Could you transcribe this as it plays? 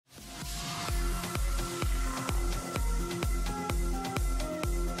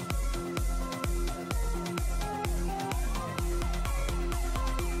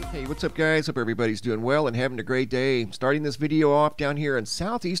what's up guys? Hope everybody's doing well and having a great day. Starting this video off down here in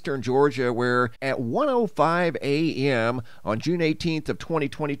southeastern Georgia, where at 1:05 a.m. on June 18th of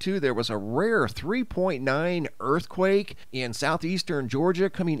 2022 there was a rare 3.9 earthquake in southeastern Georgia,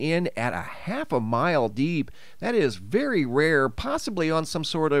 coming in at a half a mile deep. That is very rare, possibly on some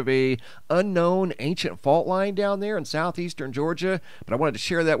sort of a unknown ancient fault line down there in southeastern Georgia, but I wanted to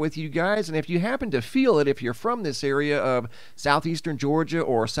share that with you guys. And if you happen to feel it, if you're from this area of southeastern Georgia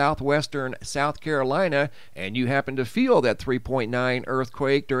or southwestern South Carolina, and you happen to feel that 3.9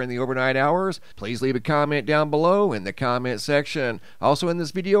 earthquake during the overnight hours, please leave a comment down below in the comment section. Also in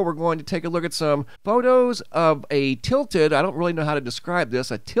this video, we're going to take a look at some photos of a tilted, I don't really know how to describe this,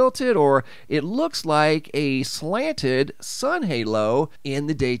 a tilted, or it looks like a slanted sun halo in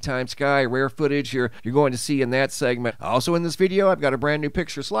the daytime sky. Rare footage you're going to see in that segment. Also in this video, I've got a brand new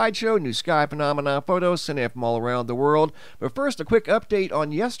picture slideshow, new sky phenomena photos sent in from all around the world. But first, a quick update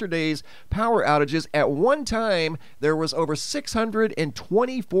on yesterday's power outages. At one time, there was over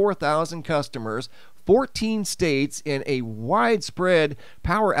 624,000 customers, 14 states in a widespread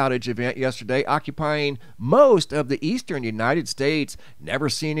power outage event yesterday, occupying most of the eastern United States. Never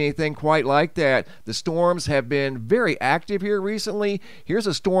seen anything quite like that. The storms have been very active here recently. Here's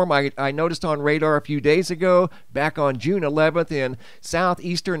a storm I noticed on radar a few days ago, back on June 11th in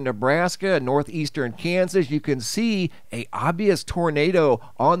southeastern Nebraska, northeastern Kansas. You can see an obvious tornado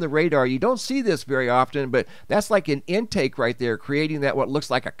on the radar. You don't see this very often, but that's like an intake right there, creating that what looks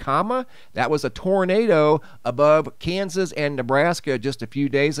like a comma. That was a tornado above Kansas and Nebraska just a few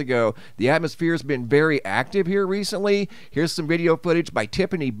days ago. The atmosphere has been very active here recently. Here's some video footage by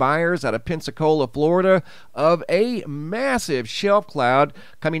Tiffany Byers out of Pensacola, Florida, of a massive shelf cloud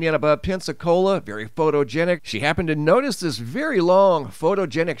coming in above Pensacola. Very photogenic. She happened to notice this very long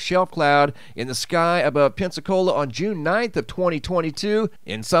photogenic shelf cloud in the sky above Pensacola on June 9th of 2022.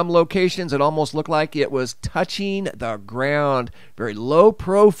 In some locations, it almost looked like it was touching the ground. Very low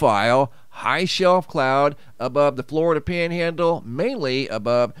profile, high shelf cloud above the Florida Panhandle, mainly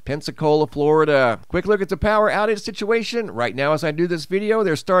above Pensacola, Florida. Quick look at the power outage situation. Right now, as I do this video,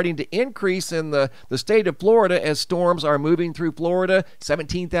 they're starting to increase in the state of Florida as storms are moving through Florida.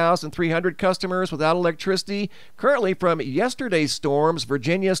 17,300 customers without electricity. Currently, from yesterday's storms,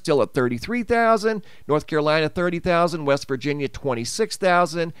 Virginia still at 33,000, North Carolina 30,000, West Virginia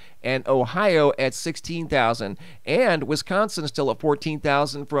 26,000, and Ohio at 16,000. And Wisconsin still at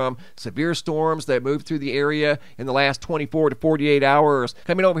 14,000 from severe storms that moved through the area in the last 24 to 48 hours.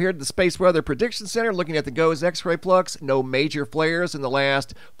 Coming over here to the Space Weather Prediction Center, looking at the GOES X-ray flux. No major flares in the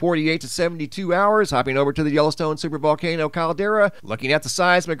last 48 to 72 hours. Hopping over to the Yellowstone supervolcano caldera, looking at the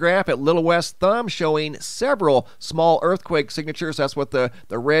seismograph at Little West Thumb, showing several small earthquake signatures. That's what the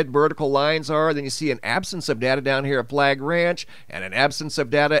red vertical lines are. Then you see an absence of data down here at Flag Ranch, and an absence of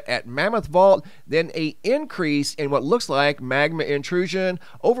data at Mammoth Vault. Then a increase in what looks like magma intrusion.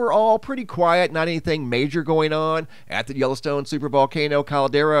 Overall, pretty quiet, not anything major going on at the Yellowstone supervolcano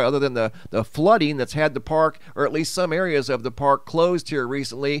caldera, other than the flooding that's had the park, or at least some areas of the park, closed here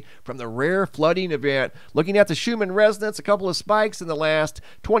recently from the rare flooding event. Looking at the Schumann resonance, a couple of spikes in the last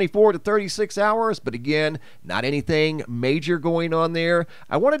 24 to 36 hours, but again, not anything major going on there.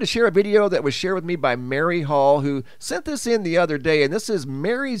 I wanted to share a video that was shared with me by Mary Hall, who sent this in the other day, and this is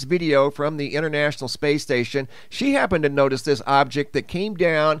Mary's video from the International Space Station. She happened to notice this object that came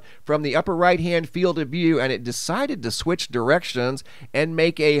down from the upper right-hand field of view, and it decided to switch directions and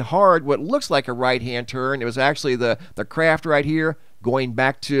make a hard, what looks like a right-hand turn. It was actually the craft right here going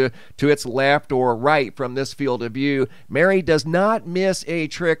back to its left or right from this field of view. Mary does not miss a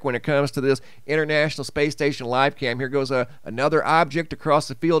trick when it comes to this International Space Station live cam. Here goes another object across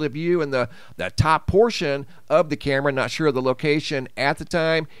the field of view in the top portion of the camera. Not sure of the location at the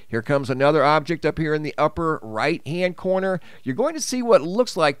time. Here comes another object up here in the upper right-hand corner. You're going to see what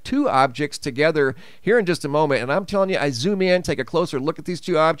looks like two objects together here in just a moment. And I'm telling you, I zoom in, take a closer look at these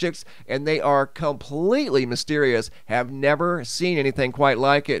two objects, and they are completely mysterious. Have never seen anything quite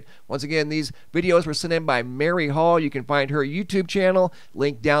like it. Once again, these videos were sent in by Mary Hall. You can find her YouTube channel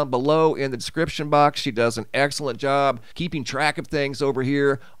linked down below in the description box. She does an excellent job keeping track of things over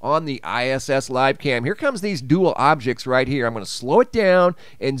here on the ISS live cam. Here comes these dual objects right here. I'm going to slow it down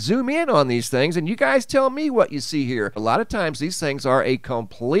and zoom in on these things, and you guys tell me what you see here. A lot of times these things are a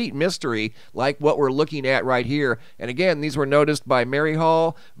complete mystery, like what we're looking at right here. And again, these were noticed by Mary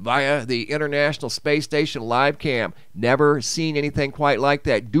Hall via the International Space Station live cam. Never seen anything anything quite like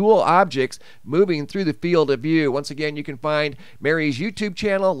that. Dual objects moving through the field of view. Once again, you can find Mary's YouTube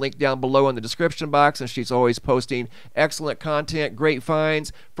channel linked down below in the description box, and she's always posting excellent content, great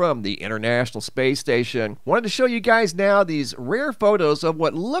finds from the International Space Station. Wanted to show you guys now these rare photos of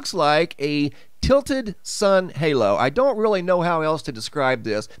what looks like a tilted sun halo. I don't really know how else to describe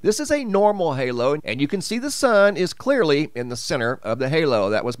this. This is a normal halo, and you can see the sun is clearly in the center of the halo.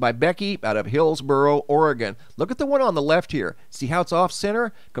 That was by Becky out of Hillsboro, Oregon. Look at the one on the left here. See how it's off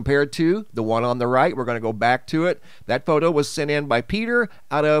center compared to the one on the right? We're going to go back to it. That photo was sent in by Peter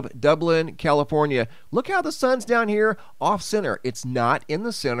out of Dublin, California. Look how the sun's down here off center. It's not in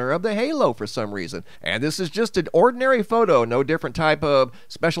the center of the halo for some reason. And this is just an ordinary photo, no different type of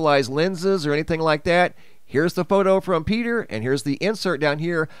specialized lenses or anything like that. Here's the photo from Peter, and here's the insert down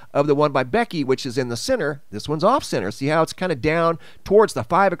here of the one by Becky, which is in the center. This one's off center. See how it's kind of down towards the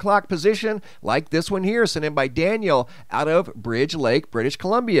 5 o'clock position, like this one here, sent in by Daniel out of Bridge Lake, British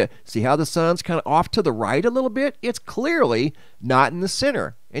Columbia. See how the sun's kind of off to the right a little bit? It's clearly not in the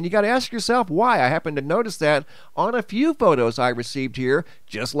center. And you got to ask yourself why. I happen to notice that on a few photos I received here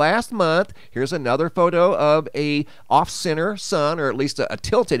just last month. Here's another photo of a off-center sun, or at least a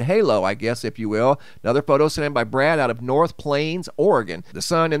tilted halo, I guess, if you will. Another photo sent in by Brad out of North Plains, Oregon. The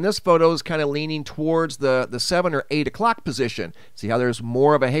sun in this photo is kind of leaning towards the 7 or 8 o'clock position. See how there's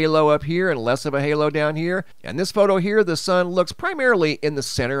more of a halo up here and less of a halo down here? And this photo here, the sun looks primarily in the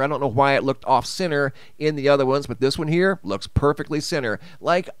center. I don't know why it looked off-center in the other ones, but this one here looks perfectly center,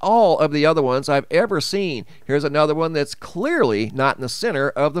 like all of the other ones I've ever seen. Here's another one that's clearly not in the center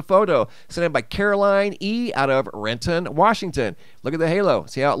of the photo, sent in by Caroline E. out of Renton, Washington. Look at the halo.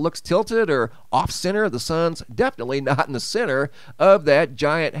 See how it looks tilted or off center? The sun's definitely not in the center of that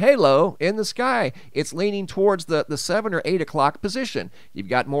giant halo in the sky. It's leaning towards the 7 or 8 o'clock position. You've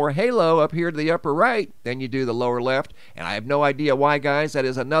got more halo up here to the upper right than you do the lower left, and I have no idea why, guys. That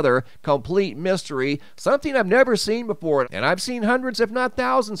is another complete mystery, something I've never seen before, and I've seen hundreds, if not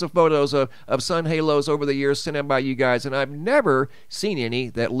thousands, of photos of sun halos over the years sent in by you guys, and I've never seen any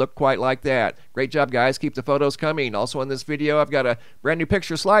that look quite like that. Great job, guys. Keep the photos coming. Also in this video, I've got a brand new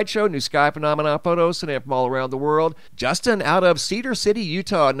picture slideshow, new sky phenomena photos sent in from all around the world. Justin out of Cedar City,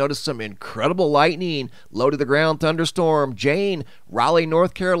 Utah, noticed some incredible lightning, low to the ground thunderstorm. Jane, Raleigh,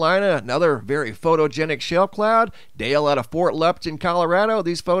 North Carolina, another very photogenic shelf cloud. Dale out of Fort Lupton, Colorado.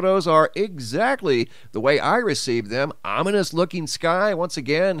 These photos are exactly the way I received them. Ominous looking sky once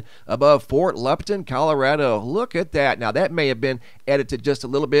again above Fort Lupton, Colorado. Look at that. Now that may have been edited just a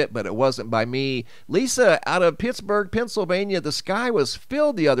little bit, but it wasn't by me. Lisa out of Pittsburgh, Pennsylvania. The sky was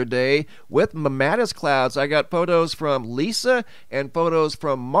filled the other day with mammatus clouds. I got photos from Lisa and photos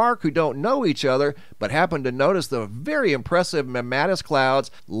from Mark, who don't know each other, but happened to notice the very impressive mammatus clouds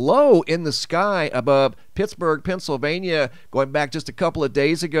low in the sky above Pittsburgh, Pennsylvania, going back just a couple of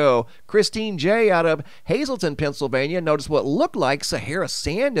days ago. Christine J. out of Hazleton, Pennsylvania, noticed what looked like Sahara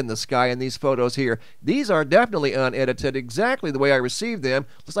sand in the sky in these photos here. These are definitely unedited, exactly the way I received them.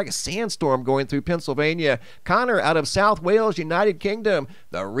 Looks like a sandstorm going through Pennsylvania. Connor out of South Wales, United Kingdom,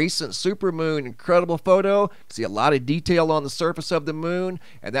 the recent supermoon, incredible photo. See a lot of detail on the surface of the moon,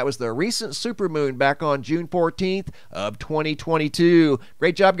 and that was the recent supermoon back on June 14th of 2022.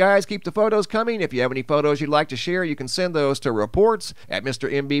 Great job, guys. Keep the photos coming. If you have any photos you'd like to share, you can send those to reports at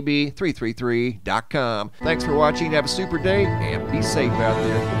MrMBB333.com. Thanks for watching. Have a super day and be safe out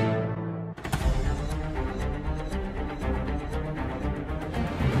there.